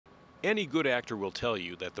Any good actor will tell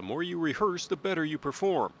you that the more you rehearse, the better you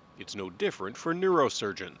perform. It's no different for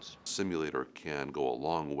neurosurgeons. Simulator can go a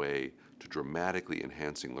long way to dramatically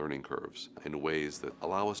enhancing learning curves in ways that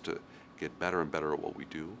allow us to get better and better at what we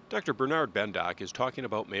do. Dr. Bernard Bendock is talking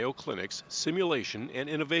about Mayo Clinic's Simulation and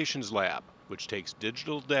Innovations Lab, which takes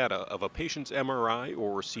digital data of a patient's MRI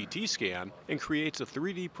or CT scan and creates a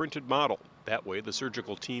 3D printed model. That way, the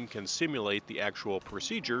surgical team can simulate the actual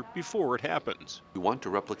procedure before it happens. If we want to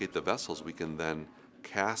replicate the vessels, we can then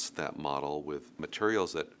cast that model with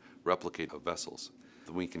materials that replicate vessels.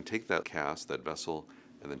 Then we can take that cast, that vessel,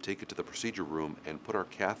 and then take it to the procedure room and put our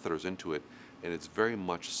catheters into it, and it's very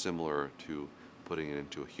much similar to putting it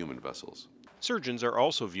into human vessels. Surgeons are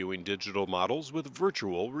also viewing digital models with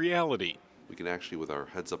virtual reality. We can actually, with our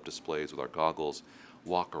heads-up displays, with our goggles,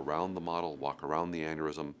 walk around the model, walk around the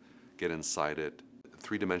aneurysm, get inside it,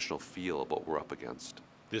 three-dimensional feel of what we're up against.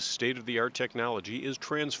 This state-of-the-art technology is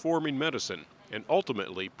transforming medicine and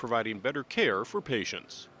ultimately providing better care for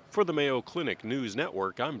patients. For the Mayo Clinic News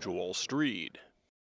Network, I'm Joel Streed.